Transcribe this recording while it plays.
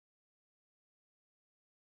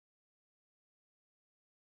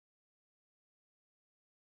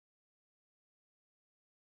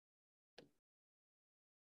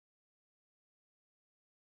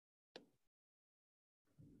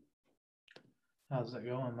How's it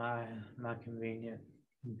going, my convenient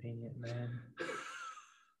man?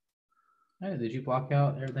 Hey, did you block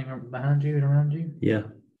out everything behind you and around you? Yeah.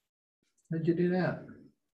 How'd you do that?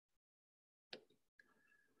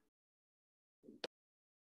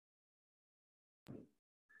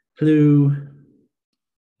 Hello.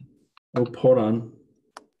 Oh, hold on.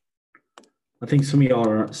 I think some of y'all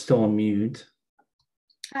are still on mute.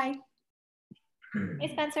 Hi.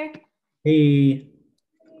 Hey, Spencer. Hey.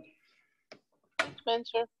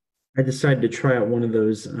 Spencer. I decided to try out one of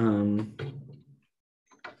those the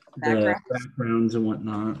backgrounds and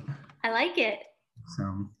whatnot. I like it.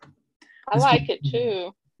 So I like it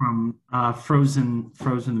too. From Frozen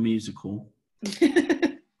the musical.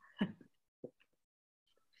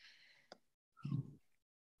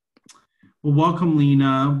 Well, welcome,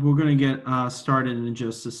 Lena. We're going to get started in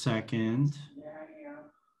just a second.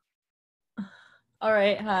 All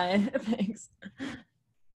right. Hi. Thanks.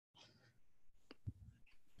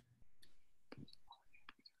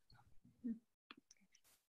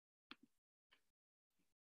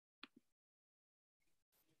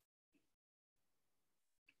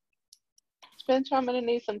 Spencer, I'm going to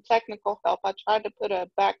need some technical help. I tried to put a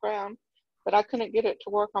background, but I couldn't get it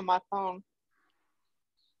to work on my phone.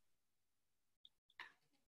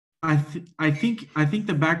 I think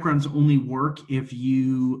the backgrounds only work if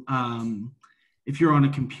you if you're on a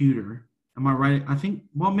computer. Am I right? I think,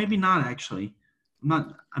 well, maybe not actually.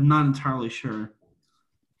 I'm not entirely sure.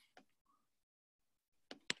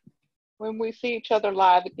 When we see each other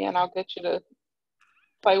live again, I'll get you to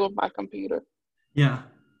play with my computer. Yeah.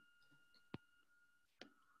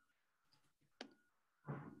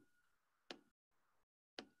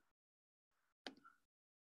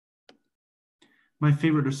 My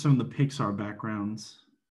favorite are some of the Pixar backgrounds.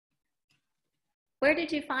 Where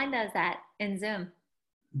did you find those at in Zoom?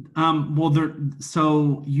 Well,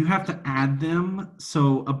 so you have to add them.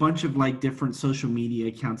 So a bunch of like different social media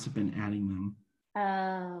accounts have been adding them.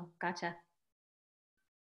 Oh, gotcha.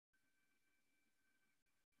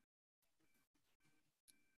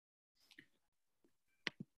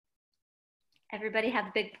 Everybody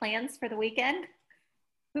have big plans for the weekend?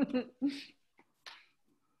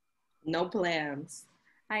 No plans.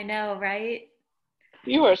 I know, right?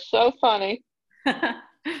 You are so funny.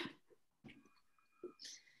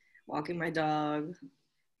 Walking my dog.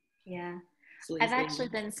 Yeah. Sleeping. I've actually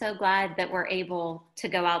been so glad that we're able to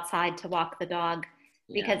go outside to walk the dog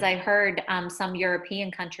because I heard some European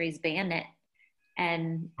countries ban it,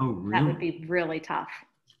 and that would be really tough.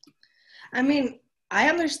 I mean, I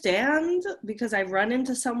understand because I run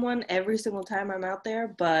into someone every single time I'm out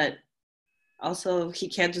there, but also he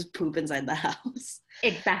can't just poop inside the house.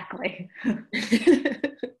 Exactly.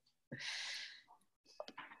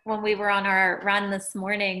 When we were on our run this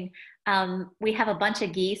morning, we have a bunch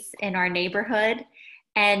of geese in our neighborhood,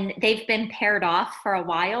 and they've been paired off for a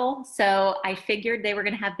while. So I figured they were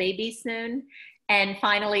going to have babies soon. And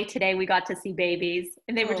finally today we got to see babies,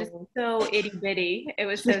 and they were just so itty bitty. It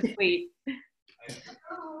was so sweet.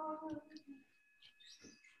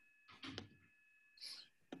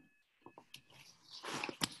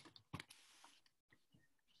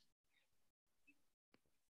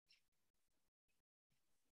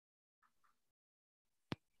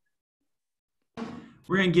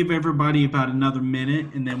 We're going to give everybody about another minute,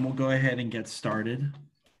 and then we'll go ahead and get started.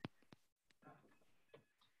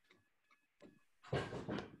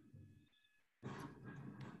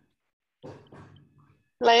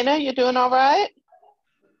 Lena, you doing all right?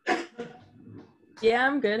 Yeah,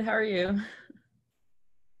 I'm good. How are you?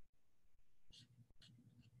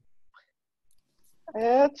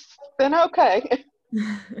 It's been okay.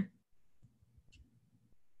 Lena,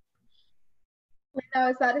 I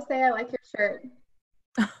was about to say I like your shirt.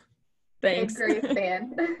 Thanks. Big Grace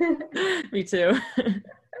fan. Me too.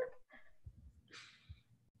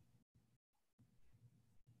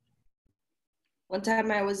 One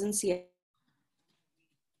time I was in Seattle.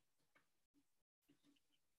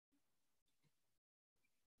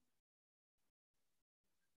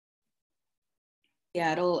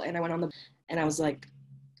 And I went on and I was like,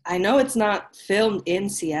 I know it's not filmed in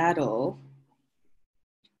Seattle.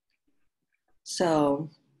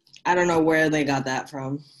 So I don't know where they got that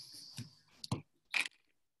from.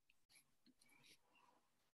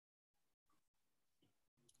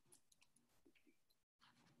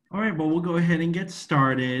 All right, well, we'll go ahead and get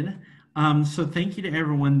started. So thank you to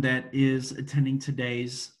everyone that is attending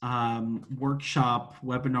today's workshop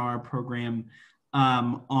webinar program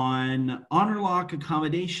on Honorlock,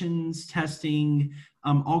 accommodations, testing,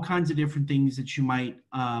 all kinds of different things that you might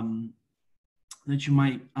come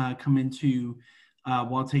into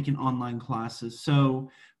while taking online classes.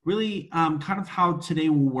 So really kind of how today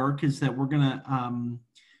will work is that we're going to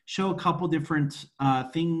show a couple different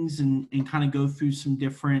things and kind of go through some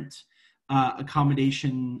different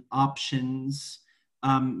accommodation options,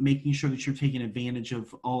 making sure that you're taking advantage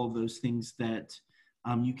of all of those things that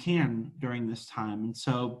you can during this time. And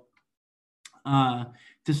so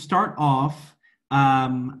to start off,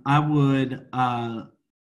 I would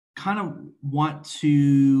kind of want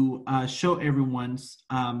to show everyone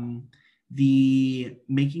the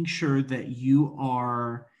making sure that you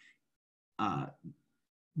are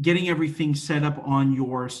getting everything set up on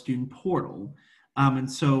your student portal. And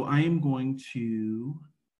so I am going to,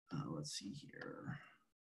 let's see here.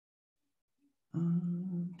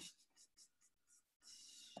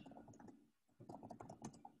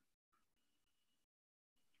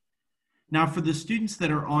 Now, for the students that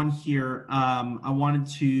are on here, I wanted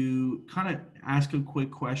to kind of ask a quick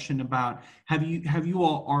question about, have you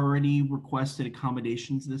all already requested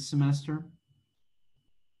accommodations this semester?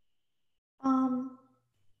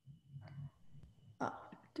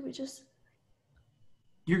 Do we just?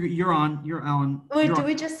 You're Alan. Wait, you're do on.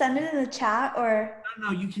 we just send it in the chat or?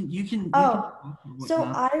 No, you can. Oh, You so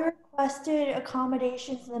can I requested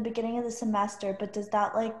accommodations in the beginning of the semester, but does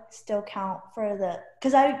that like still count for the?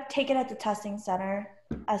 Because I take it at the testing center,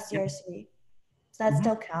 SCRC. Does that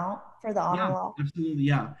still count for the honor law? Absolutely,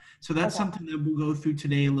 yeah. So that's Okay. something that we'll go through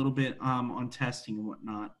today a little bit on testing and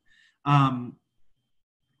whatnot. Let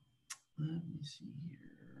me see here.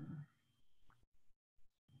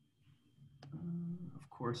 Of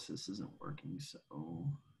course, this isn't working, so.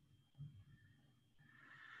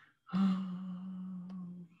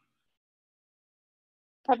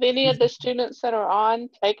 Have any of the students that are on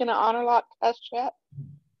taken an Honorlock test yet?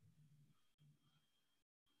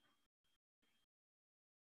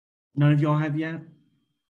 None of y'all have yet?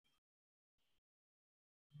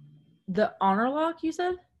 The Honorlock, you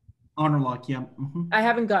said? Honorlock, yeah. I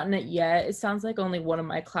haven't gotten it yet. It sounds like only one of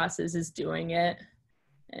my classes is doing it.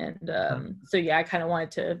 And so, yeah, I kind of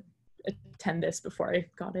wanted to attend this before I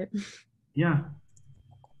got it. Yeah.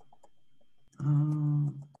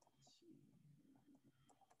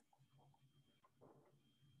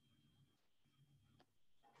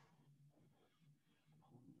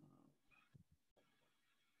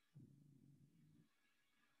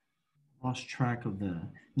 Lost track of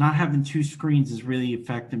not having two screens is really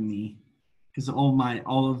affecting me because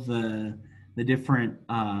all of the different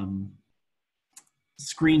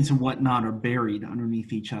screens and whatnot are buried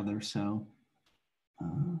underneath each other. So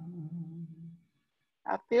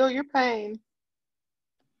I feel your pain.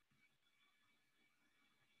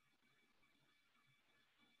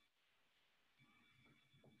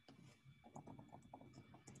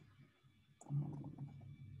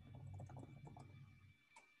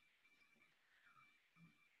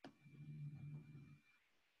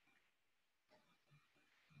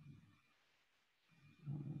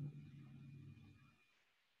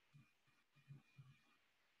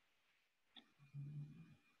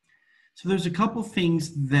 So there's a couple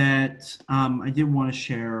things that I did want to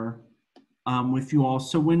share with you all.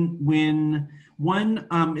 So when one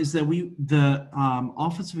is that the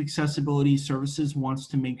Office of Accessibility Services wants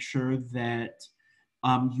to make sure that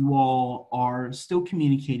you all are still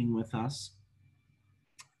communicating with us,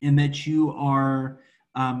 and that you are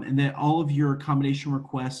and that all of your accommodation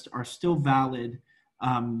requests are still valid.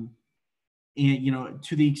 And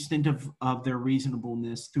to the extent of their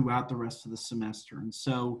reasonableness throughout the rest of the semester. And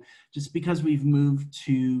so just because we've moved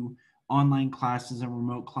to online classes and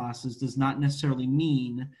remote classes does not necessarily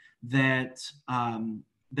mean that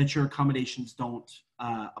that your accommodations don't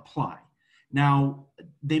apply. Now,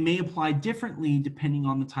 they may apply differently depending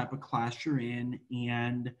on the type of class you're in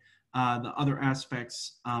and the other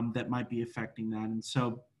aspects that might be affecting that. And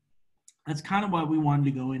so that's kind of why we wanted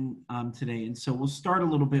to go in today. And so we'll start a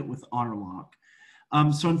little bit with Honorlock.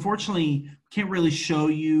 So unfortunately, can't really show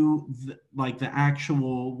you what an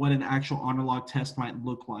actual Honorlock test might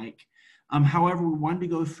look like. However, we wanted to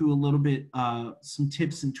go through a little bit some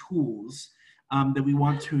tips and tools that we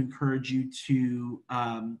want to encourage you to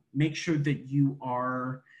make sure that you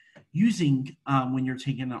are using when you're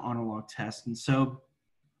taking an Honorlock test. And so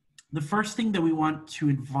the first thing that we want to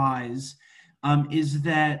advise is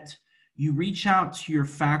that you reach out to your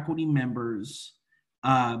faculty members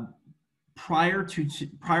prior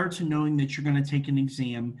to knowing that you're going to take an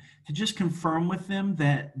exam, to just confirm with them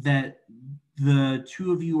that the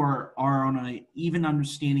two of you are on an even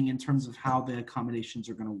understanding in terms of how the accommodations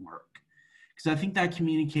are going to work. Because I think that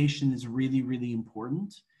communication is really, really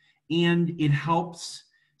important, and it helps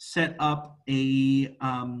set up a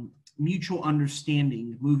mutual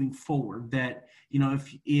understanding moving forward that,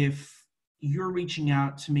 if you're reaching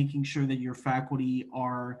out to making sure that your faculty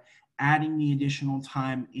are adding the additional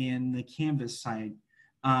time in the Canvas site,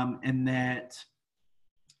 and that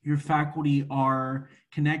your faculty are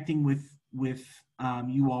connecting with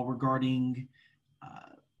you all regarding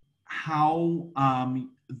how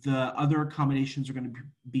the other accommodations are going to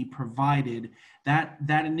be provided. That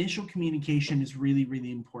initial communication is really,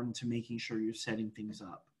 really important to making sure you're setting things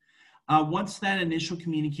up. Once that initial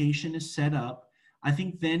communication is set up, I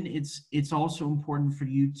think then it's also important for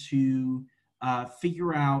you to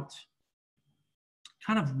figure out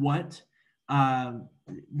kind of what,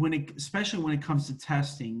 especially when it comes to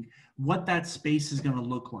testing, what that space is going to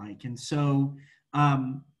look like. And so,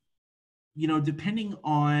 depending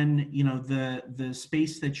on, the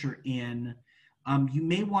space that you're in, you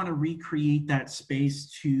may want to recreate that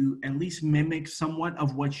space to at least mimic somewhat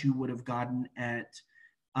of what you would have gotten at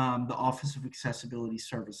the Office of Accessibility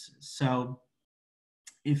Services. So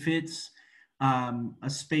if it's a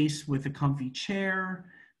space with a comfy chair,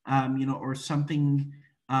 or something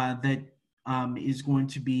that is going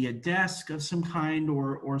to be a desk of some kind,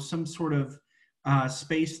 or some sort of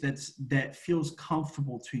space that feels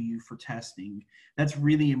comfortable to you for testing, that's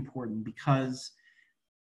really important, because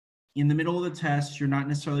in the middle of the test, you're not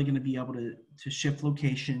necessarily going to be able to shift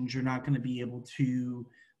locations. You're not going to be able to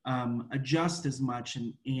adjust as much,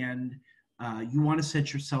 and you want to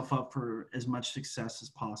set yourself up for as much success as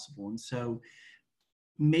possible. And so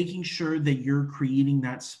making sure that you're creating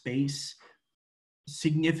that space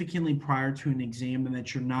significantly prior to an exam, and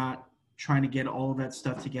that you're not trying to get all of that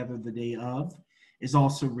stuff together the day of, is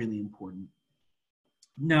also really important.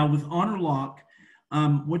 Now with Honorlock,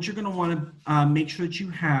 what you're going to want to make sure that you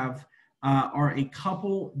have are a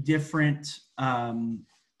couple different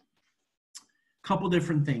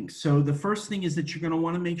things. So the first thing is that you're going to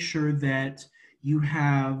want to make sure that you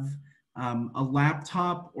have a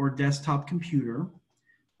laptop or desktop computer.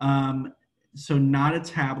 So not a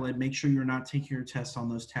tablet. Make sure you're not taking your test on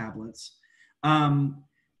those tablets.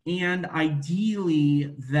 And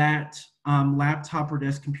ideally that laptop or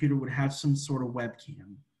desk computer would have some sort of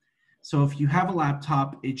webcam. So if you have a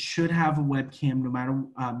laptop, it should have a webcam no matter.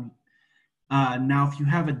 Now, if you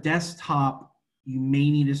have a desktop, you may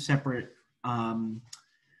need a separate webcam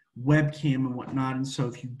and whatnot. And so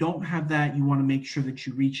if you don't have that, you want to make sure that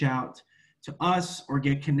you reach out to us or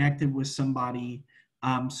get connected with somebody,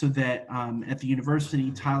 so that at the university,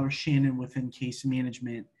 Tyler Shannon within case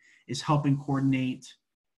management is helping coordinate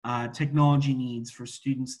technology needs for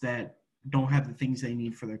students that don't have the things they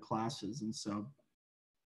need for their classes. And so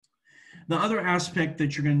the other aspect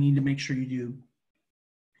that you're going to need to make sure you do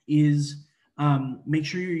is make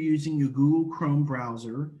sure you're using your Google Chrome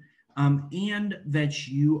browser, and that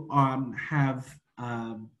you have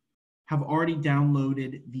already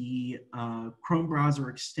downloaded the Chrome browser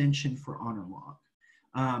extension for Honorlock.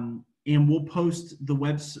 And we'll post the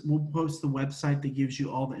website that gives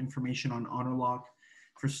you all the information on Honorlock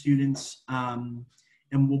for students, and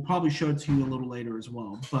we'll probably show it to you a little later as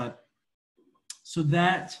well. But so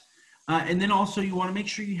that, and then also you want to make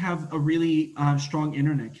sure you have a really strong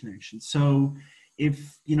internet connection. So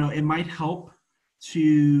if it might help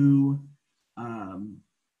to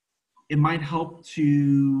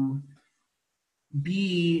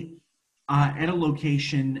be at a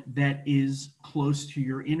location that is close to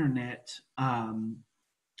your internet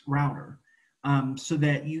router, so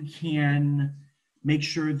that you can make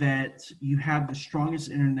sure that you have the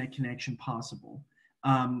strongest internet connection possible.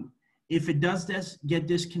 If it does get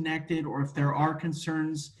disconnected, or if there are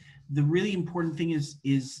concerns, the really important thing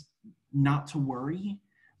is not to worry,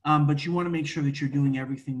 but you want to make sure that you're doing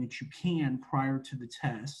everything that you can prior to the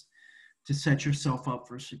test to set yourself up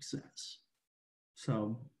for success.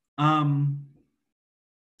 So,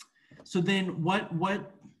 so then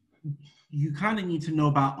what you kind of need to know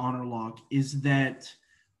about Honorlock is that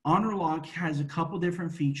Honorlock has a couple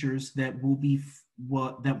different features that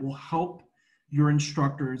will help your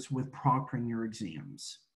instructors with proctoring your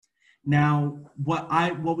exams. Now,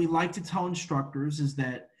 what we like to tell instructors is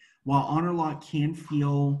that while Honorlock can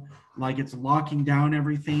feel like it's locking down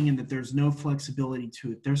everything and that there's no flexibility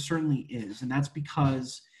to it, there certainly is. And that's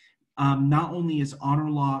because not only is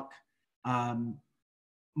Honorlock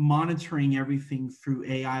monitoring everything through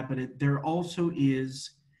AI, but there's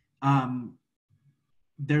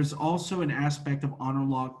also an aspect of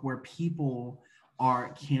Honorlock where people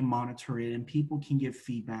can monitor it and people can give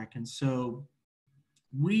feedback. And so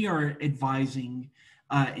we are advising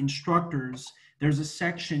instructors. There's a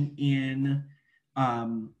section in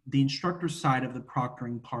the instructor side of the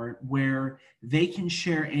proctoring part where they can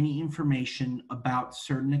share any information about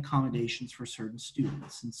certain accommodations for certain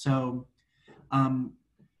students. And so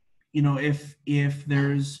you know, if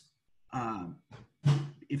there's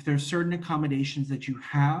certain accommodations that you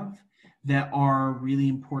have that are really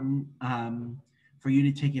important for you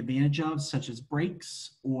to take advantage of, such as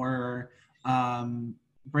breaks or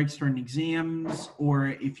breaks during exams, or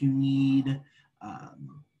if you need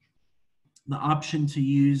the option to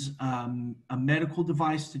use a medical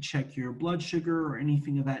device to check your blood sugar or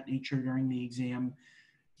anything of that nature during the exam,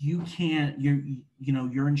 your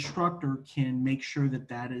instructor can make sure that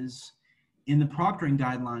that is in the proctoring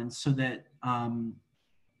guidelines, so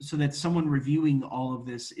that someone reviewing all of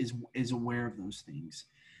this is aware of those things.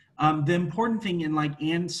 The important thing, and like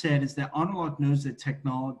Anne said, is that Honorlock knows that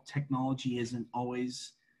technology isn't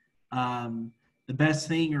always the best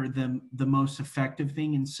thing or the most effective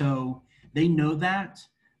thing, and so they know that.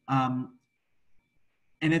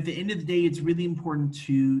 And at the end of the day, it's really important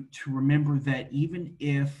to remember that even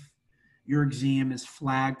if your exam is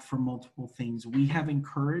flagged for multiple things, we have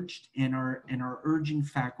encouraged and are urging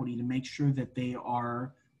faculty to make sure that they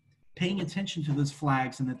are paying attention to those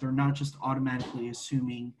flags, and that they're not just automatically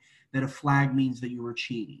assuming that a flag means that you were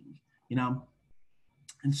cheating, you know?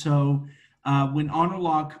 And so when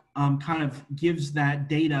Honorlock kind of gives that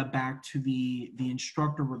data back to the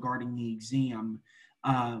instructor regarding the exam,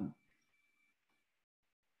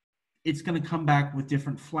 it's going to come back with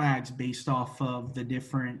different flags based off of the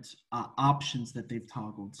different options that they've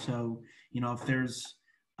toggled. So, you know,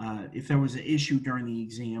 if there was an issue during the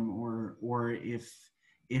exam, or if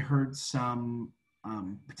it heard some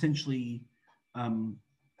potentially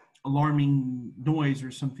alarming noise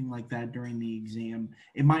or something like that during the exam,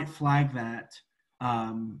 it might flag that.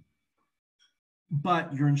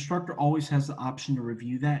 But your instructor always has the option to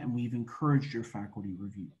review that, and we've encouraged your faculty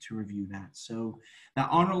to review that. So that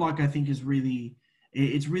Honorlock, I think, it's really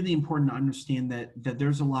important to understand that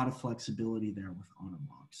there's a lot of flexibility there with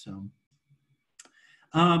Honorlock. So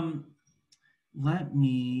I'm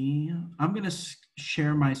going to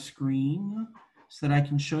share my screen so that I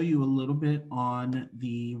can show you a little bit on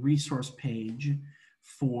the resource page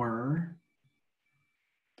for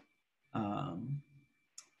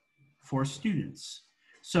students.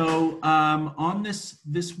 So on this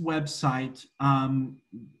website,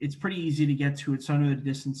 it's pretty easy to get to. It's under the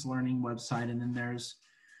distance learning website, and then there's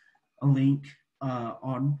a link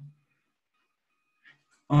on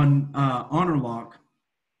Honorlock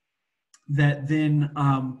that then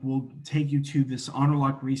will take you to this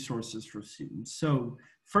Honorlock resources for students. So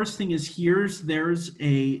first thing is there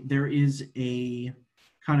is a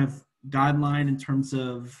kind of guideline in terms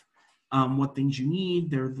of what things you need.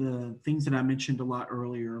 They're the things that I mentioned a lot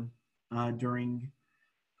earlier during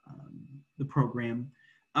the program.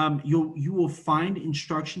 You will find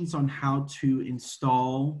instructions on how to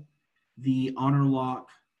install the Honorlock.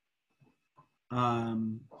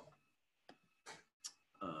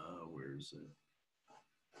 Where is it?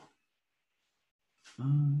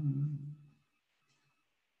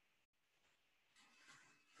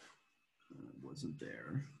 It wasn't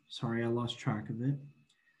there. Sorry, I lost track of it.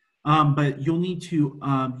 But you'll need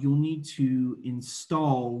to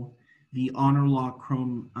install the Honorlock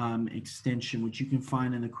Chrome extension, which you can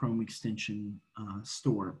find in the Chrome extension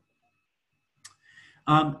store.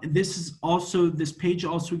 This page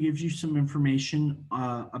also gives you some information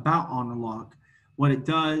about Honorlock, what it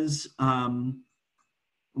does,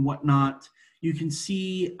 whatnot. You can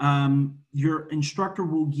see your instructor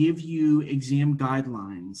will give you exam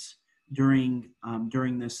guidelines during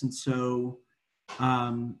this, and so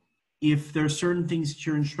if there are certain things that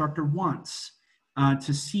your instructor wants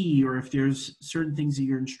to see, or if there's certain things that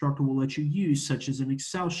your instructor will let you use, such as an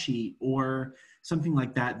Excel sheet or something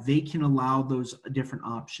like that, they can allow those different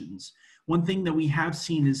options. One thing that we have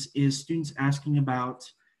seen is students asking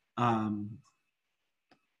about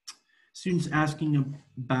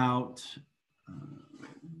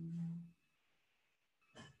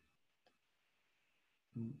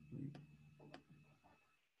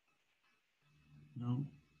no,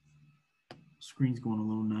 screen's going a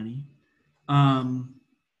little nutty.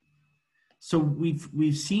 So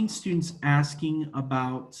we've seen students asking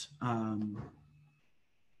about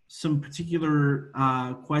some particular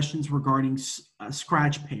questions regarding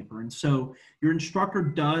scratch paper, and so your instructor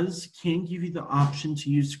can give you the option to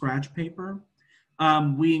use scratch paper.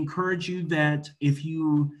 We encourage you that if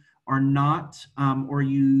you are not or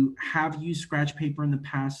you have used scratch paper in the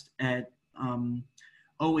past at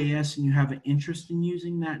OAS and you have an interest in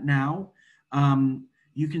using that now,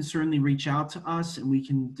 you can certainly reach out to us and we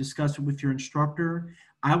can discuss it with your instructor.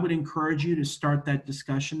 I would encourage you to start that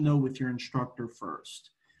discussion though with your instructor first.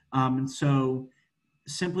 And so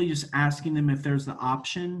simply just asking them if there's the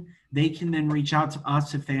option, they can then reach out to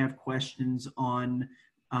us if they have questions on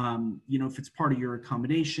you know, if it's part of your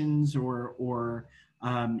accommodations, or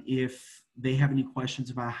if they have any questions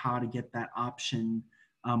about how to get that option,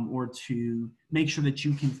 or to make sure that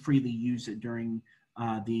you can freely use it during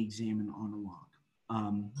the exam in Honorlock.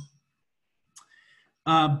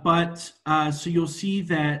 So you'll see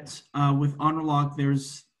that with Honorlock,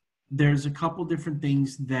 there's a couple different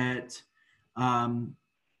things that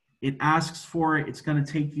it asks for. It's going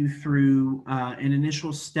to take you through an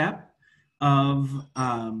initial step of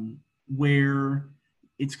where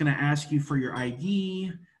it's going to ask you for your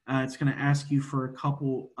ID. It's going to ask you for a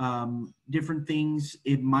couple different things.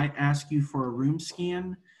 It might ask you for a room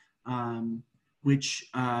scan, which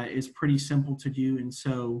is pretty simple to do. And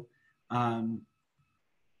so,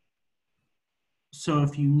 so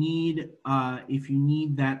if you need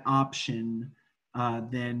that option,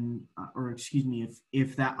 then, or excuse me,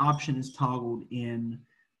 if that option is toggled in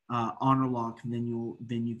Honorlock, then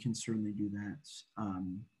you can certainly do that.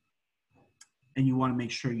 And you want to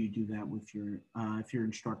make sure you do that with your if your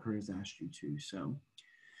instructor has asked you to. So,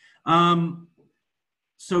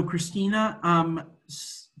 so Christina,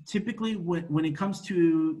 typically when it comes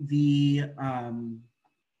to the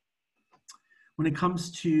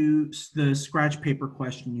scratch paper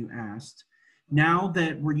question you asked, now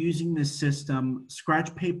that we're using this system,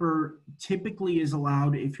 scratch paper typically is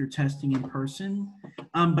allowed if you're testing in person,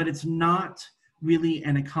 but it's not really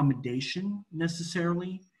an accommodation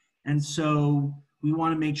necessarily. And so we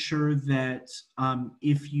want to make sure that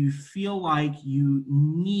if you feel like you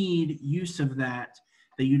need use of that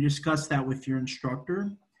you discuss that with your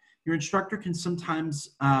instructor. Your instructor can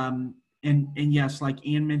sometimes, and yes, like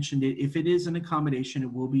Ann mentioned it, if it is an accommodation,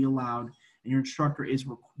 it will be allowed, and your instructor is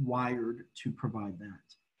required to provide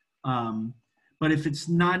that. But if it's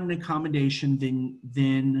not an accommodation,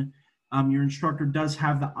 then your instructor does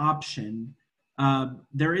have the option.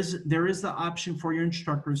 There is the option for your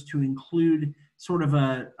instructors to include sort of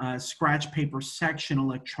a scratch paper section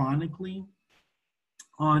electronically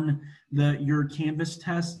on your Canvas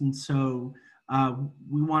test. And so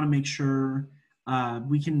we want to make sure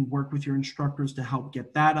we can work with your instructors to help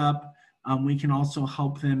get that up. We can also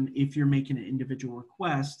help them if you're making an individual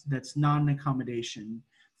request that's not an accommodation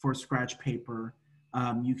for scratch paper.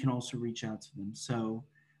 You can also reach out to them. So,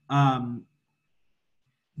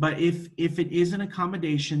 but if it is an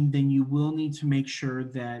accommodation, then you will need to make sure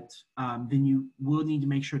that,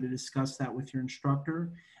 to discuss that with your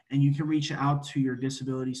instructor, and you can reach out to your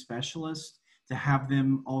disability specialist to have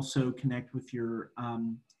them also connect with your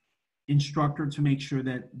instructor to make sure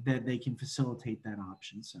that they can facilitate that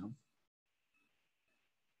option. So.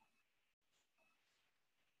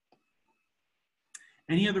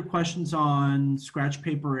 Any other questions on scratch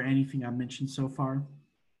paper or anything I've mentioned so far?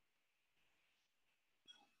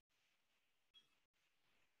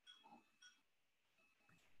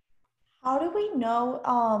 How do we know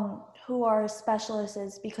who our specialist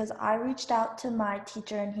is? Because I reached out to my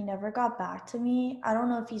teacher and he never got back to me. I don't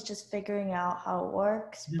know if he's just figuring out how it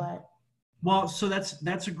works, but. Well, so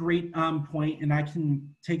that's a great point, and I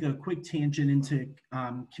can take a quick tangent into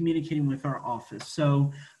communicating with our office.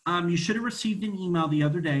 So you should have received an email the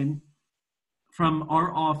other day from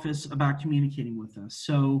our office about communicating with us.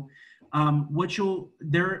 So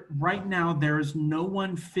right now, there is no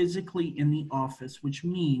one physically in the office, which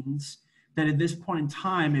means that at this point in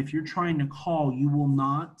time, if you're trying to call, you will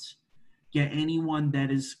not get anyone that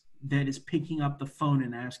is picking up the phone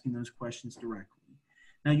and asking those questions directly.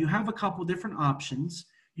 Now, you have a couple different options.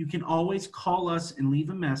 You can always call us and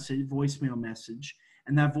leave a voicemail message,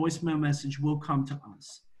 and that voicemail message will come to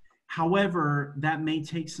us. However, that may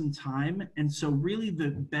take some time, and so really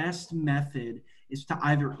the best method is to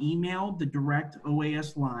either email the direct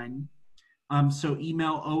OAS line, so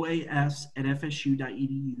email oas@fsu.edu,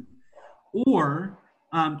 or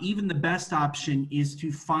even the best option is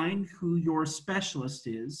to find who your specialist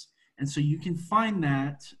is, and so you can find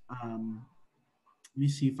that. Let me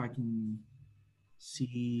see if I can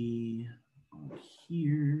see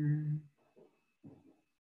here.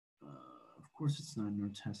 Of course, it's not in our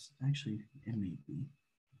test. Actually, it may be.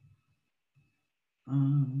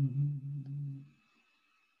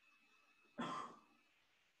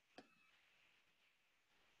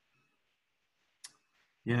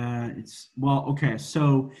 Yeah, okay.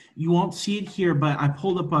 So you won't see it here, but I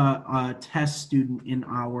pulled up a test student in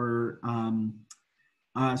our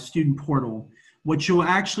student portal. What you'll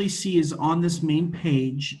actually see is on this main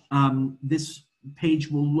page, this page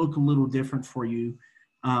will look a little different for you,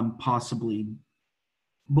 possibly.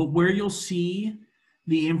 But where you'll see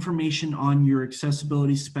the information on your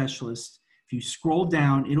accessibility specialist, if you scroll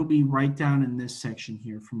down, it'll be right down in this section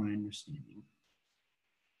here, from my understanding.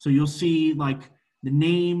 So you'll see like the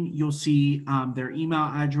name, you'll see their email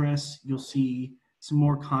address, you'll see some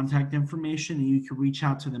more contact information, and you can reach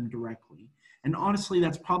out to them directly. And honestly,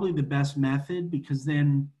 that's probably the best method, because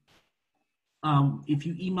then if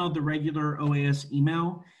you emailed the regular OAS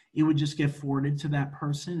email, it would just get forwarded to that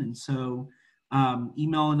person. And so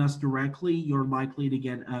emailing us directly, you're likely to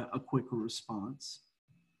get a quicker response.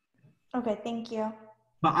 Okay, thank you.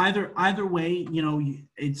 But either way, you know,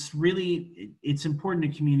 it's important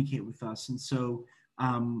to communicate with us. And so,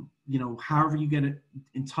 you know, however you get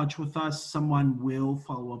in touch with us, someone will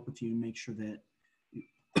follow up with you and make sure that,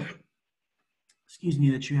 excuse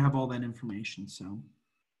me, that you have all that information. So,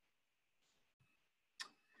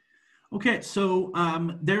 okay, so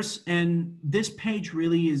this page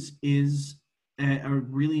really is a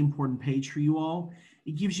really important page for you all.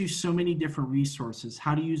 It gives you so many different resources: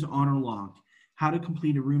 how to use Honorlock, how to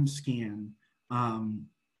complete a room scan,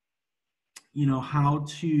 you know,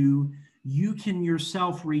 you can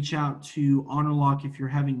yourself reach out to Honorlock if you're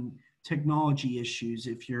having technology issues,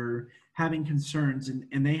 if you're having concerns,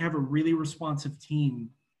 and they have a really responsive team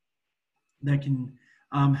that can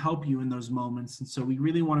help you in those moments. And so we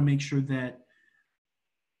really want to make sure that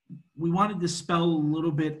we want to dispel a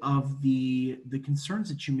little bit of the concerns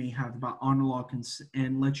that you may have about Honorlock,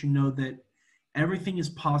 and let you know that everything is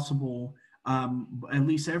possible. At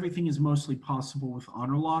least everything is mostly possible with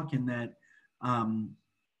Honorlock, and that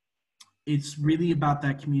it's really about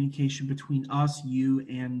that communication between us, you,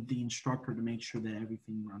 and the instructor to make sure that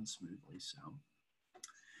everything runs smoothly. So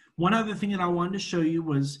one other thing that I wanted to show you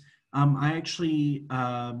was I actually,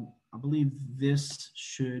 I believe this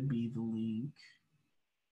should be the link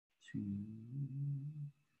to,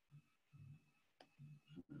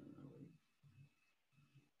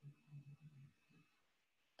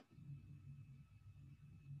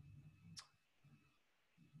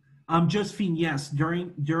 Josephine, yes,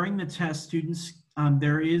 during the test, students,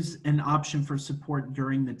 there is an option for support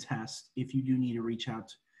during the test if you do need to reach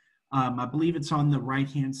out. I believe it's on the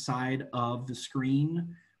right-hand side of the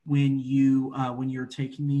screen when you're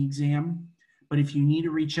taking the exam. But if you need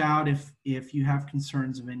to reach out, if you have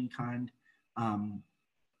concerns of any kind,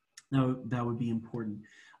 that would be important.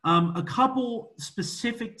 A couple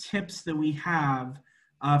specific tips that we have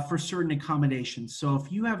for certain accommodations. So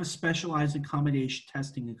if you have a specialized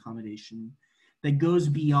testing accommodation that goes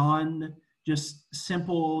beyond just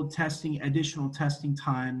simple testing, additional testing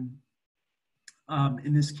time,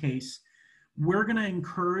 in this case, we're going to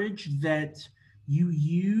encourage that you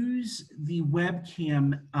use the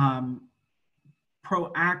webcam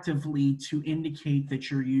proactively to indicate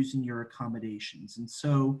that you're using your accommodations. And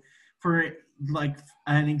so for like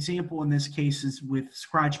an example in this case is with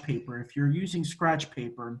scratch paper. If you're using scratch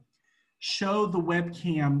paper, show the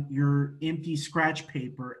webcam your empty scratch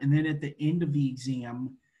paper, and then at the end of the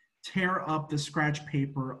exam, tear up the scratch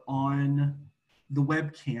paper on the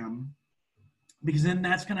webcam, because then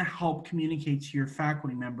that's going to help communicate to your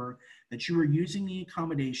faculty member that you are using the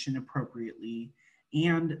accommodation appropriately,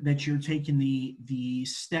 and that you're taking the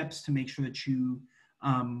steps to make sure that you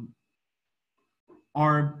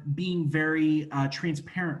are being very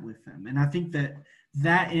transparent with them. And I think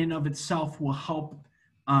that in and of itself will help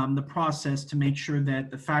the process to make sure that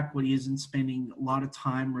the faculty isn't spending a lot of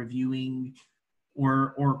time reviewing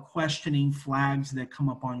or questioning flags that come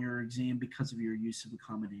up on your exam because of your use of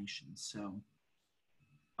accommodations. So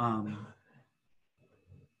let's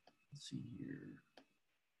see here.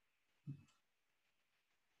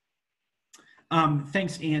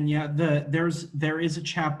 Thanks, Anne. Yeah, there is a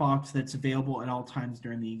chat box that's available at all times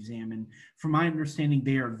during the exam, and from my understanding,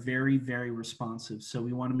 they are very, very responsive. So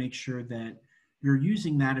we want to make sure that you're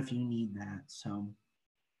using that if you need that. So,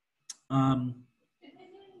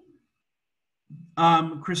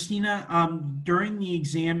 Christina, during the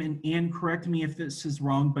exam, and Anne, correct me if this is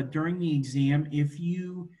wrong, but during the exam, if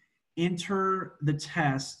you enter the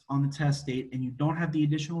test on the test date and you don't have the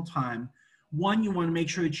additional time, one, you want to make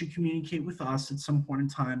sure that you communicate with us at some point in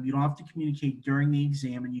time. You don't have to communicate during the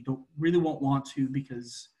exam, and you won't want to,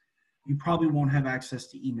 because you probably won't have access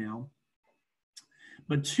to email.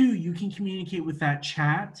 But two, you can communicate with that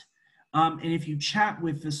chat. And if you chat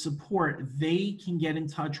with the support, they can get in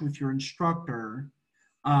touch with your instructor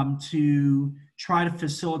to try to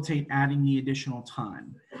facilitate adding the additional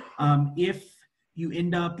time. If you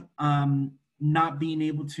end up not being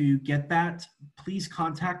able to get that, please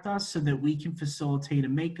contact us so that we can facilitate a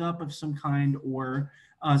makeup of some kind, or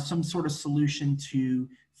some sort of solution to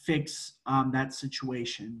fix that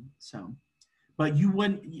situation. So, but you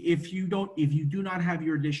wouldn't, if you do not have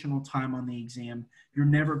your additional time on the exam, you're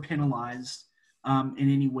never penalized in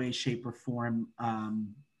any way, shape, or form.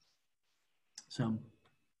 So,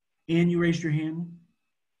 Anne, you raised your hand.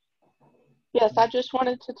 Yes, I just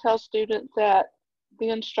wanted to tell students that the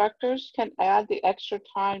instructors can add the extra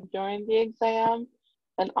time during the exam,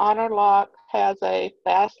 and Honorlock has a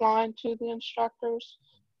fast line to the instructors,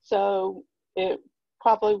 so it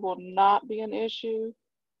probably will not be an issue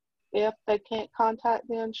if they can't contact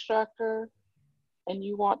the instructor and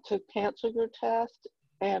you want to cancel your test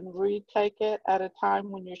and retake it at a time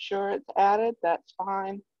when you're sure it's added, that's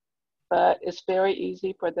fine. But it's very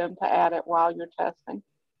easy for them to add it while you're testing.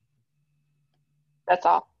 That's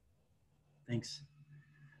all. Thanks.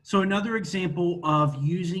 So another example of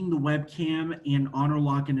using the webcam and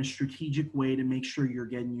Honorlock in a strategic way to make sure you're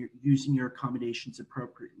using your accommodations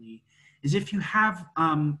appropriately is if you have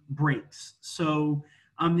breaks. So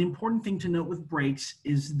the important thing to note with breaks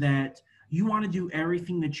is that you want to do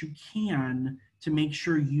everything that you can to make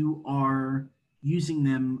sure you are using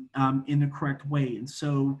them in the correct way. And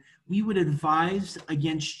so we would advise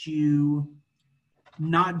against you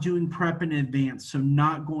not doing prep in advance. So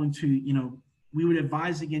not going to, we would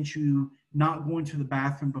advise against you not going to the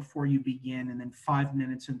bathroom before you begin, and then 5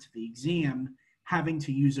 minutes into the exam, having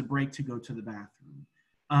to use a break to go to the bathroom.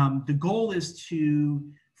 The goal is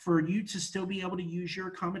for you to still be able to use your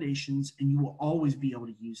accommodations, and you will always be able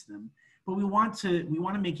to use them. But we want to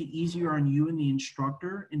make it easier on you and the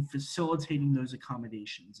instructor in facilitating those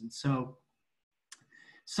accommodations. And so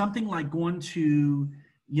something like going to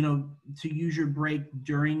use your break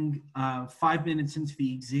during 5 minutes into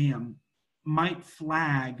the exam might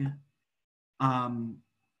flag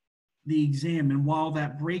the exam. And while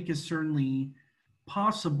that break is certainly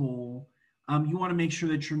possible, you want to make sure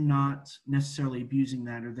that you're not necessarily abusing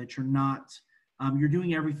that, or that you're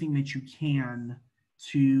doing everything that you can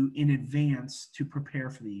in advance to prepare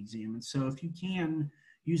for the exam. And so if you can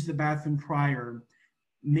use the bathroom prior,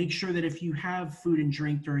 make sure that if you have food and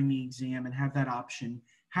drink during the exam and have that option,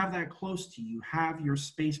 have that close to you, have your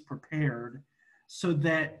space prepared so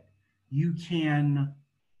that you can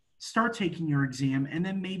start taking your exam, and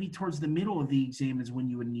then maybe towards the middle of the exam is when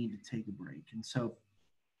you would need to take a break. And so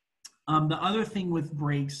the other thing with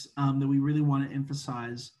breaks that we really want to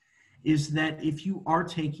emphasize is that if you are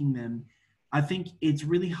taking them, I think it's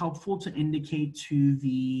really helpful to indicate to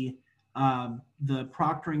the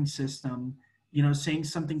proctoring system, saying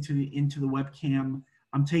something into the webcam,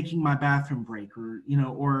 I'm taking my bathroom break,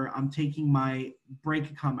 or I'm taking my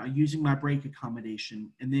using my break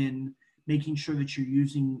accommodation, and then making sure that you're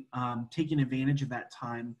taking advantage of that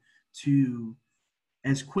time to,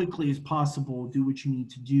 as quickly as possible, do what you need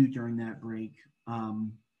to do during that break,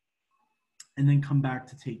 and then come back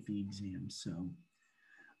to take the exam. So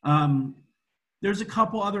there's a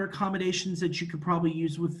couple other accommodations that you could probably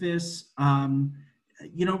use with this.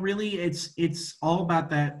 Really it's all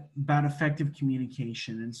about effective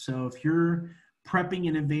communication. And so if you're prepping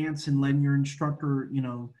in advance and letting your instructor,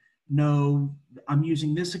 know I'm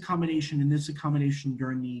using this accommodation and this accommodation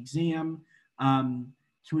during the exam,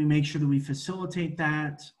 can we make sure that we facilitate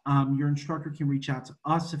that? Your instructor can reach out to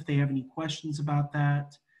us if they have any questions about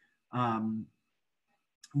that,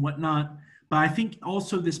 whatnot. But I think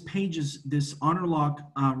also this Honorlock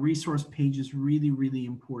resource page is really, really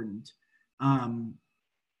important,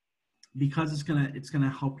 because it's gonna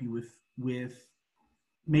help you with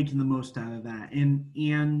making the most out of that.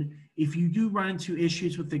 And if you do run into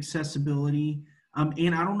issues with accessibility,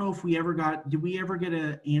 and I don't know if did we ever get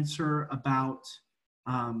an answer about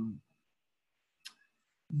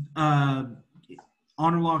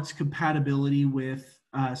Honorlock's compatibility with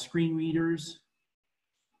screen readers?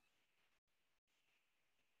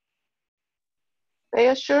 They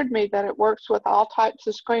assured me that it works with all types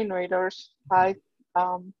of screen readers. I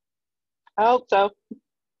hope so.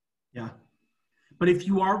 Yeah. But if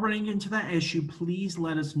you are running into that issue, please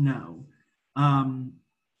let us know.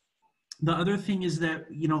 The other thing is that,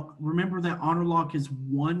 remember that Honorlock is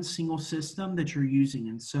one single system that you're using.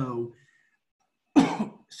 And so,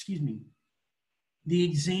 excuse me, the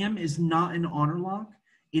exam is not in Honorlock,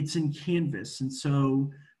 it's in Canvas. And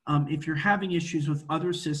so if you're having issues with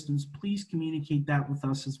other systems, please communicate that with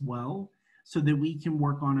us as well so that we can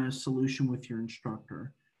work on a solution with your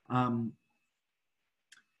instructor.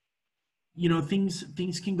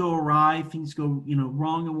 Things can go awry, things go,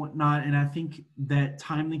 wrong and whatnot. And I think that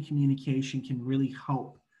timely communication can really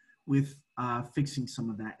help with fixing some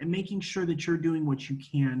of that and making sure that you're doing what you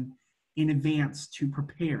can in advance to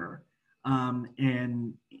prepare,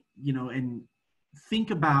 and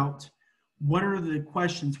think about what are the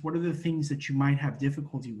questions, what are the things that you might have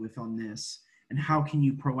difficulty with on this, and how can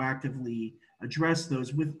you proactively address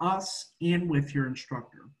those with us and with your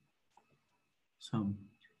instructor. So,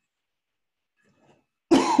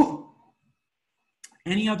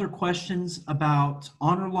 Any other questions about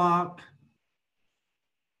Honorlock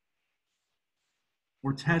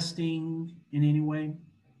or testing in any way?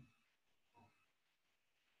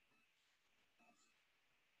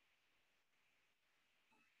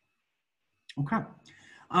 Okay.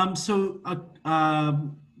 We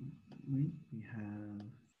have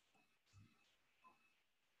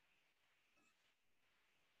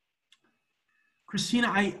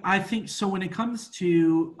Christina. I think so. When it comes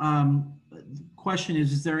to the question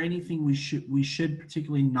is there anything we should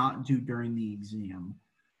particularly not do during the exam?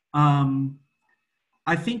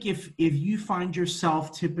 I think if you find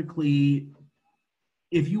yourself typically,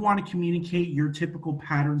 if you want to communicate your typical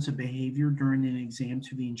patterns of behavior during an exam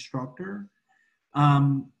to the instructor,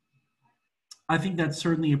 I think that's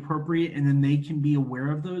certainly appropriate, and then they can be aware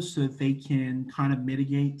of those so that they can kind of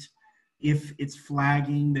mitigate if it's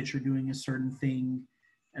flagging that you're doing a certain thing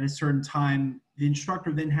at a certain time. The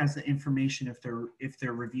instructor then has the information if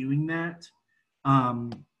they're reviewing that.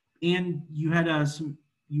 And you had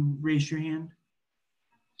you raised your hand.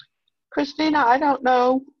 Christina, I don't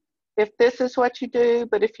know if this is what you do,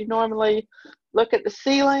 but if you normally look at the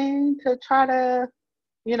ceiling to try to,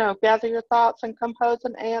 gather your thoughts and compose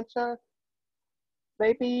an answer,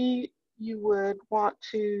 maybe you would want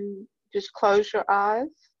to just close your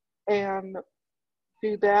eyes and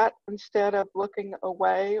do that instead of looking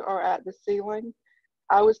away or at the ceiling.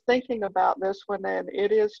 I was thinking about this one, and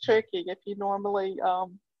it is tricky if you normally,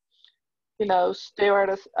 stare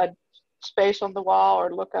at a space on the wall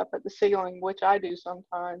or look up at the ceiling, which I do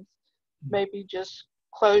sometimes. Maybe just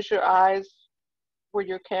close your eyes where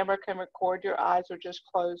your camera can record. Your eyes are just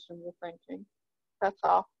closed when you're thinking. That's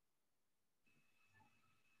all.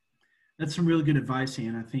 That's some really good advice,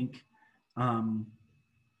 Anne. I think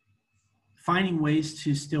finding ways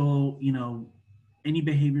to still, any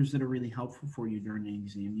behaviors that are really helpful for you during the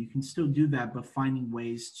exam, you can still do that, but finding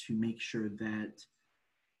ways to make sure that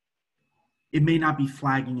it may not be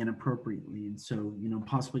flagging inappropriately. And so,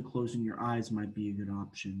 possibly closing your eyes might be a good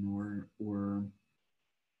option, or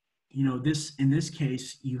in this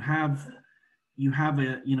case, you have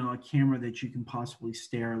a, a camera that you can possibly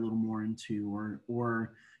stare a little more into,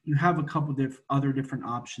 or you have a couple of other different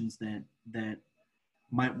options that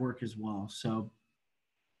might work as well. So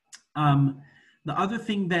the other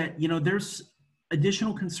thing that, there's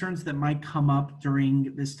additional concerns that might come up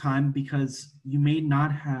during this time because you may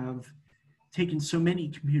not have taken so many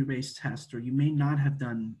computer-based tests, or you may not have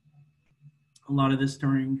done a lot of this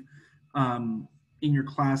during in your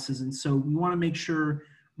classes. And so we want to make sure,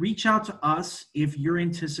 reach out to us if you're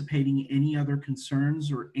anticipating any other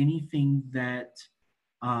concerns or anything that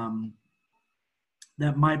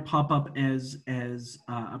that might pop up as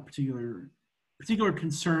a particular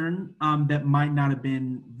concern that might not have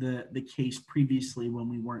been the case previously when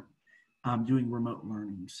we weren't doing remote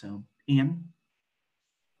learning. So, Anne?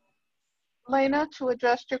 Lena, to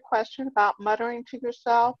address your question about muttering to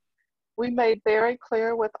yourself, we made very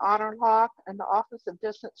clear with Honorlock and the Office of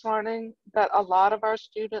Distance Learning that a lot of our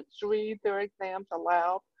students read their exams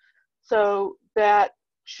aloud. So that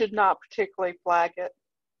should not particularly flag it.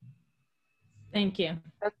 Thank you.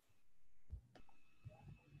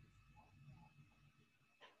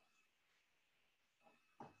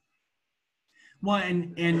 Well,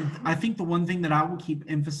 and I think the one thing that I will keep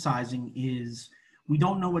emphasizing is we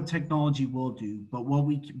don't know what technology will do, but what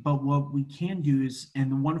we can do is, and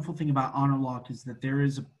the wonderful thing about Honorlock is that there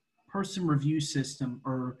is a person review system,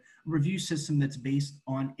 or review system that's based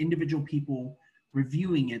on individual people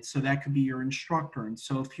reviewing it. So that could be your instructor. And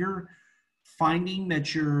so if you're finding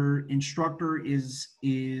that your instructor is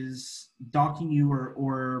docking you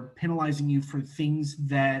or penalizing you for things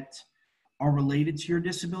that are related to your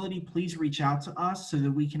disability, please reach out to us so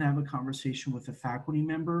that we can have a conversation with a faculty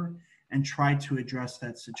member and try to address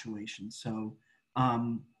that situation. So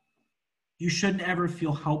you shouldn't ever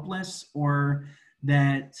feel helpless or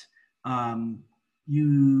that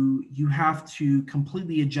you have to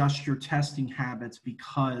completely adjust your testing habits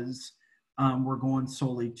because we're going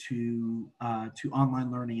solely to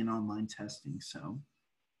online learning and online testing. So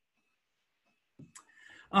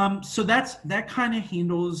so that kind of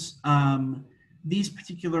handles these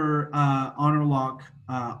particular Honorlock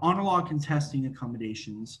and testing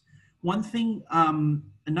accommodations. One thing,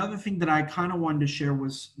 another thing that I kind of wanted to share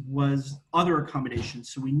was other accommodations.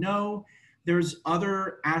 So we know there's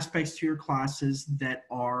other aspects to your classes that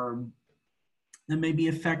may be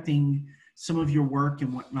affecting some of your work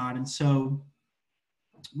and whatnot. And so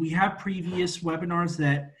we have previous webinars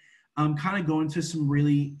that kind of go into some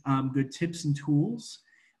really good tips and tools.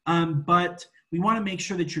 But we want to make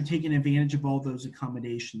sure that you're taking advantage of all those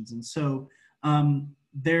accommodations. And so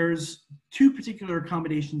there's two particular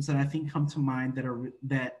accommodations that I think come to mind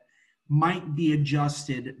that might be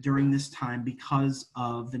adjusted during this time because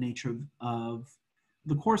of the nature of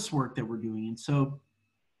the coursework that we're doing. And so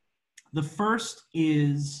the first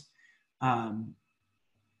is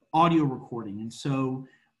audio recording. And so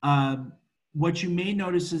what you may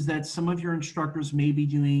notice is that some of your instructors may be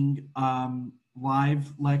doing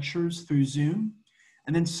live lectures through Zoom,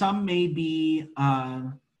 and then some may be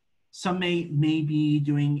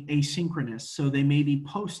doing asynchronous. So they may be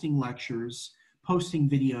posting lectures, posting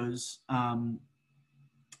videos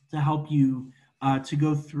to help you to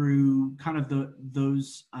go through kind of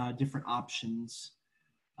those different options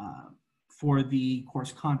for the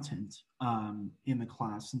course content in the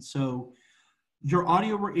class. And so your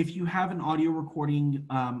audio, if you have an audio recording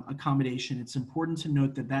accommodation, it's important to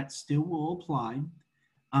note that that still will apply,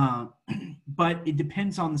 but it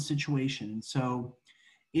depends on the situation. And so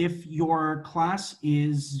if your class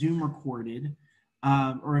is Zoom recorded,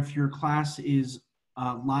 or if your class is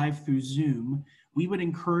live through Zoom, we would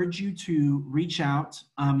encourage you to reach out,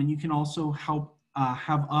 and you can also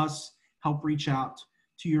have us help reach out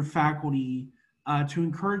to your faculty to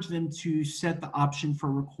encourage them to set the option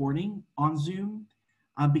for recording on Zoom,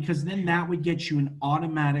 because then that would get you an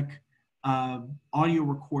automatic audio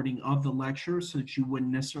recording of the lecture so that you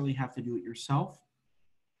wouldn't necessarily have to do it yourself.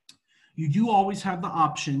 You do always have the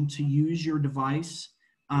option to use your device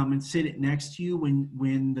and sit it next to you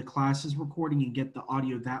when the class is recording and get the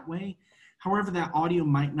audio that way. However, that audio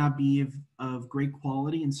might not be of great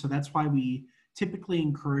quality, and so that's why we typically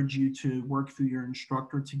encourage you to work through your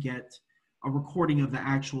instructor to get a recording of the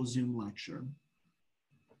actual Zoom lecture.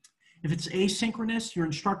 If it's asynchronous, your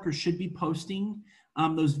instructor should be posting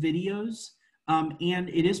those videos, and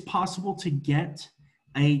it is possible to get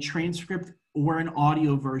a transcript or an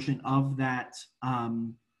audio version of that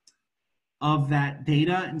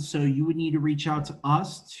data. And so you would need to reach out to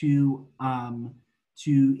us to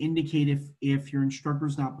indicate if your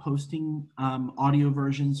instructor's not posting audio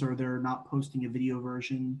versions or they're not posting a video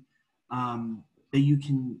version, that you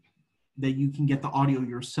can get the audio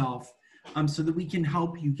yourself, so that we can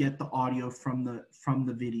help you get the audio from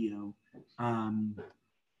the video,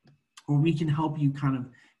 or we can help you kind of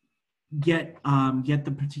get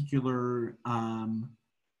the particular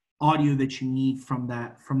audio that you need from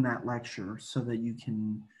that lecture so that you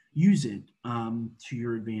can use it to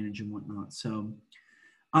your advantage and whatnot. So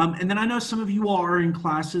and then I know some of you all are in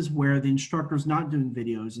classes where the instructor's not doing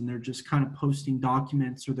videos and they're just kind of posting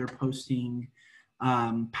documents, or they're posting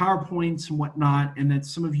PowerPoints and whatnot, and that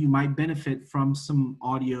some of you might benefit from some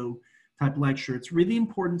audio type lecture. It's really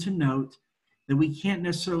important to note that we can't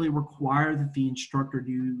necessarily require that the instructor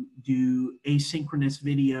do asynchronous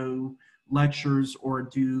video lectures or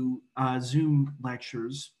do Zoom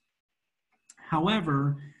lectures.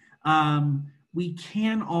 However, we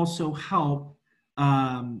can also help,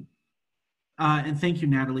 and thank you,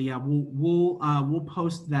 Natalie. Yeah, we'll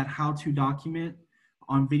post that how-to document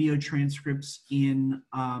on video transcripts in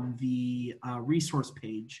the resource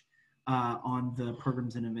page on the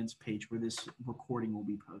programs and events page where this recording will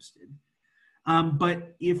be posted.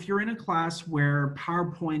 But if you're in a class where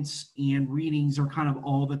PowerPoints and readings are kind of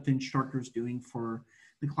all that the instructor is doing for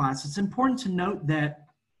the class, it's important to note that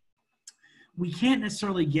we can't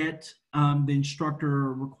necessarily get the instructor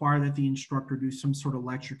or require that the instructor do some sort of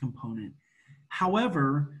lecture component.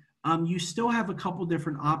 However, you still have a couple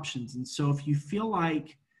different options. And so if you feel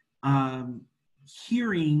like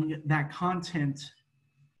hearing that content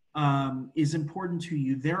is important to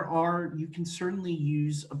you, you can certainly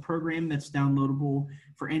use a program that's downloadable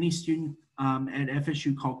for any student at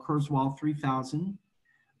FSU called Kurzweil 3000.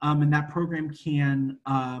 And that program can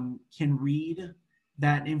read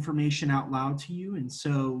that information out loud to you. And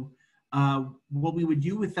so what we would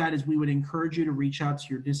do with that is we would encourage you to reach out to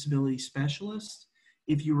your disability specialist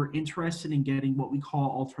if you were interested in getting what we call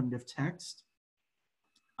alternative text.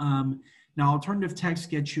 Now, alternative text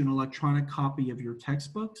gets you an electronic copy of your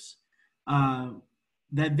textbooks that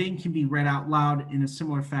then can be read out loud in a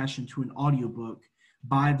similar fashion to an audiobook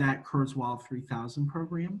by that Kurzweil 3000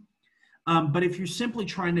 program. But if you're simply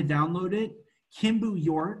trying to download it, Kimbu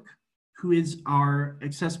York, who is our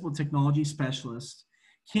accessible technology specialist,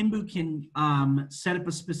 Kimbu can set up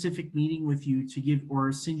a specific meeting with you to give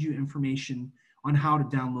or send you information on how to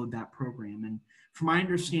download that program. And from my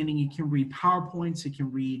understanding, it can read PowerPoints, it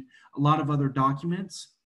can read a lot of other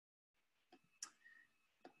documents.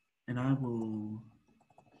 And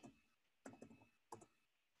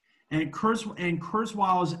And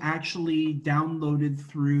Kurzweil is actually downloaded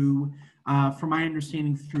through, from my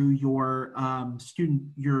understanding, through your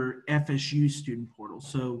your FSU student portal.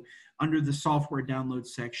 So under the software download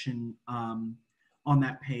section on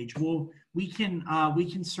that page, we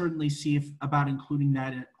can certainly see about including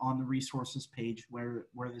that on the resources page where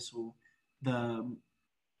the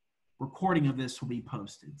recording of this will be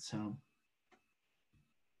posted. So.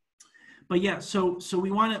 But yeah, so we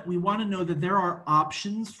want to know that there are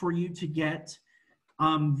options for you to get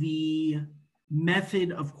the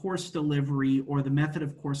method of course delivery or the method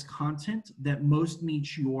of course content that most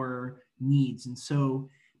meets your needs. And so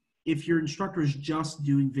if your instructor is just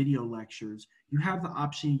doing video lectures, you have the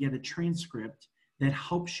option to get a transcript that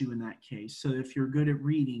helps you in that case. So if you're good at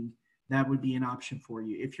reading, that would be an option for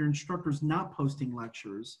you. If your instructor is not posting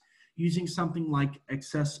lectures, using something like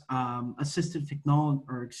assistive technology,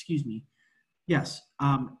 or excuse me, yes,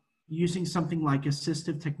 using something like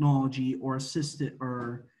assistive technology or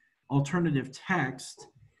alternative text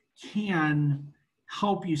can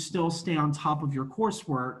help you still stay on top of your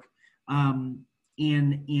coursework and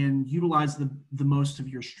utilize the most of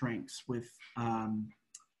your strengths with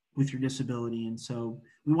your disability. And so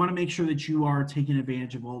we want to make sure that you are taking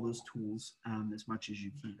advantage of all those tools as much as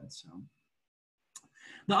you can. So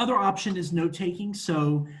the other option is note-taking.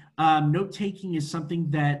 So note-taking is something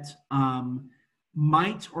that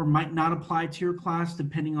might or might not apply to your class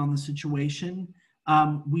depending on the situation.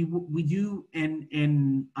 We do,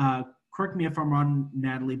 and correct me if I'm wrong,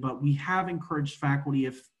 Natalie, but we have encouraged faculty,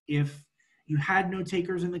 if you had note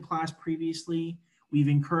takers in the class previously, we've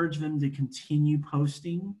encouraged them to continue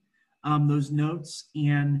posting those notes,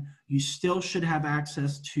 and you still should have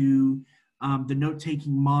access to the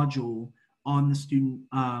note-taking module on the student,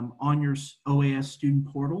 on your OAS student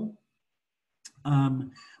portal.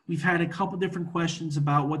 We've had a couple different questions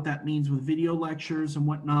about what that means with video lectures and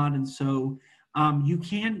whatnot. And so you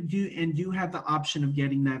can do have the option of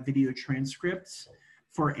getting that video transcripts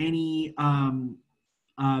for any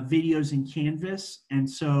videos in Canvas. And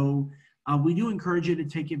so we do encourage you to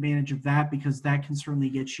take advantage of that, because that can certainly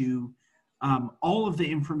get you all of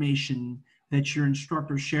the information that your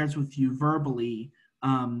instructor shares with you verbally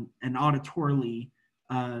and auditorily,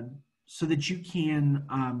 so that you can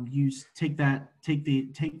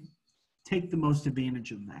take the most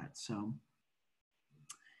advantage of that. So,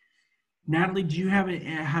 Natalie, do you have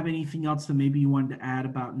anything else that maybe you wanted to add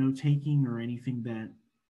about note taking, or anything that?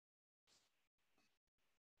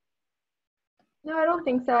 No, I don't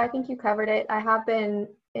think so. I think you covered it. I have been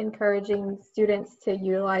encouraging students to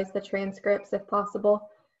utilize the transcripts if possible.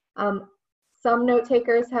 Some note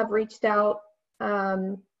takers have reached out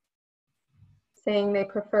saying they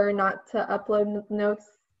prefer not to upload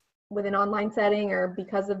notes with an online setting, or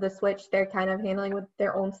because of the switch, they're kind of handling with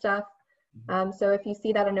their own stuff. So if you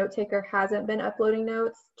see that a note taker hasn't been uploading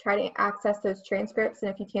notes, try to access those transcripts. And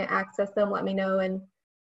if you can't access them, let me know, and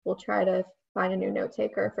we'll try to find a new note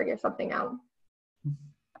taker or figure something out.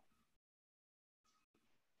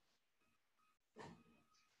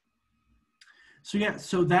 So yeah,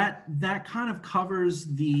 so that kind of covers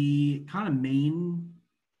the kind of main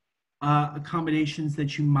accommodations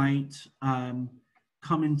that you might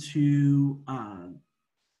come into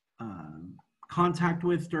contact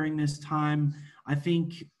with during this time. I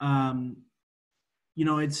think you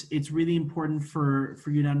know, it's really important for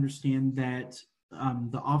you to understand that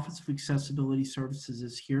the Office of Accessibility Services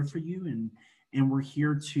is here for you, and we're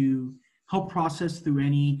here to help process through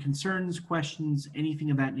any concerns, questions, anything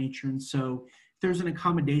of that nature. And so if there's an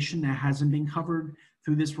accommodation that hasn't been covered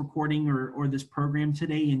through this recording or this program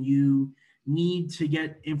today, and you need to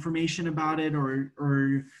get information about it, or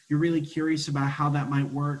you're really curious about how that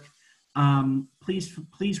might work,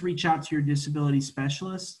 please reach out to your disability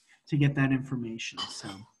specialist to get that information. So,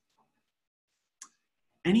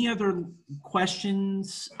 any other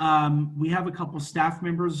questions? We have a couple staff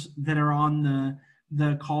members that are on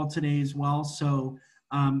the call today as well. So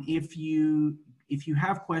if you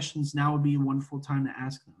have questions, now would be a wonderful time to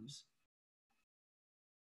ask those.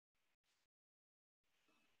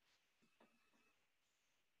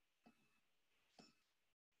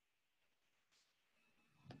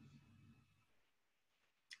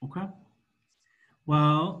 Okay.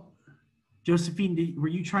 Well, Josephine, were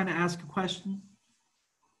you trying to ask a question?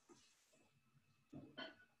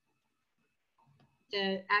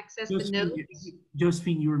 To access the notes.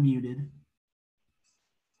 Josephine, you were muted.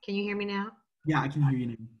 Can you hear me now? Yeah, I can hear you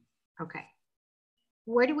now. Okay.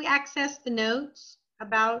 Where do we access the notes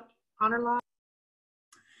about Honorlock?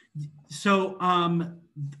 So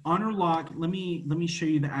Honorlock, let me show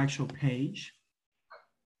you the actual page.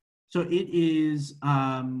 So it is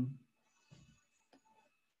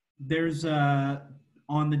there's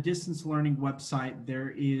on the distance learning website,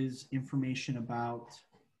 there is information about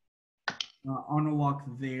Honorlock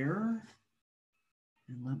there.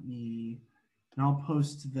 And I'll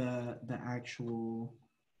post the actual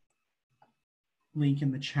link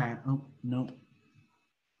in the chat. Oh, no.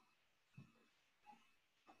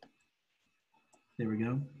 There we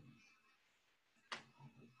go.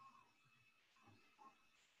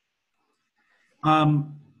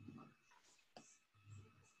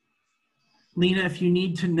 Lena, if you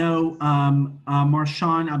need to know,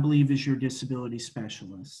 Marshawn, I believe, is your disability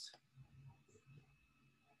specialist.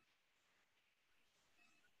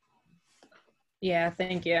 Yeah,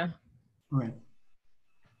 thank you. All right.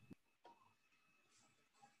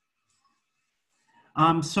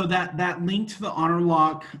 So that link to the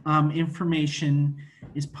Honorlock information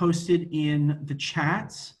is posted in the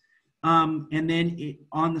chats. And then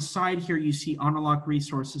on the side here, you see Honorlock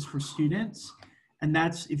resources for students. And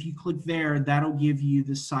that's, if you click there, that'll give you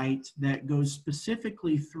the site that goes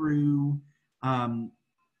specifically through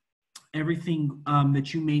everything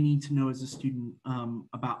that you may need to know as a student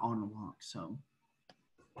about Honorlock. So.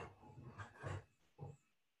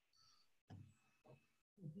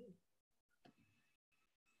 There we go.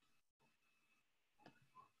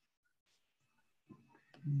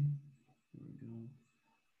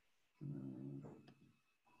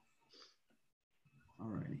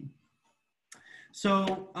 Alrighty.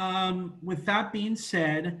 So with that being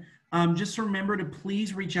said, just remember to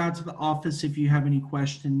please reach out to the office if you have any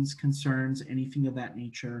questions, concerns, anything of that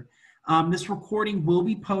nature. This recording will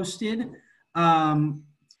be posted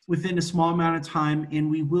within a small amount of time,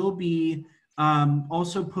 and we will be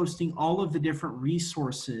also posting all of the different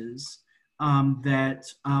resources that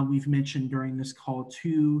we've mentioned during this call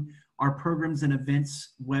to our programs and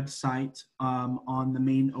events website on the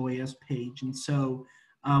main OAS page. And so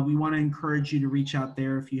we want to encourage you to reach out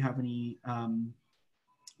there if you have any,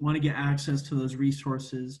 want to get access to those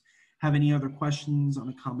resources, have any other questions on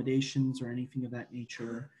accommodations or anything of that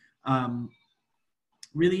nature.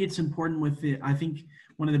 Really, it's important with it. I think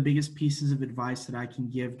one of the biggest pieces of advice that I can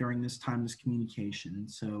give during this time is communication. And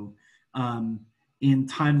so in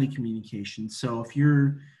timely communication. So if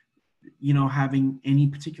you're, having any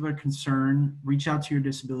particular concern, reach out to your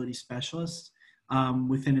disability specialist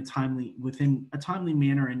within a timely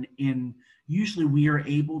manner. And usually we are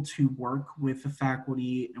able to work with the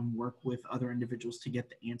faculty and work with other individuals to get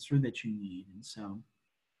the answer that you need. And so,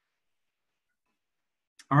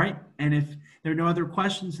 all right. And if there are no other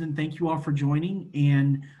questions, then thank you all for joining,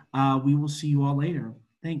 and we will see you all later.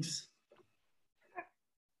 Thanks.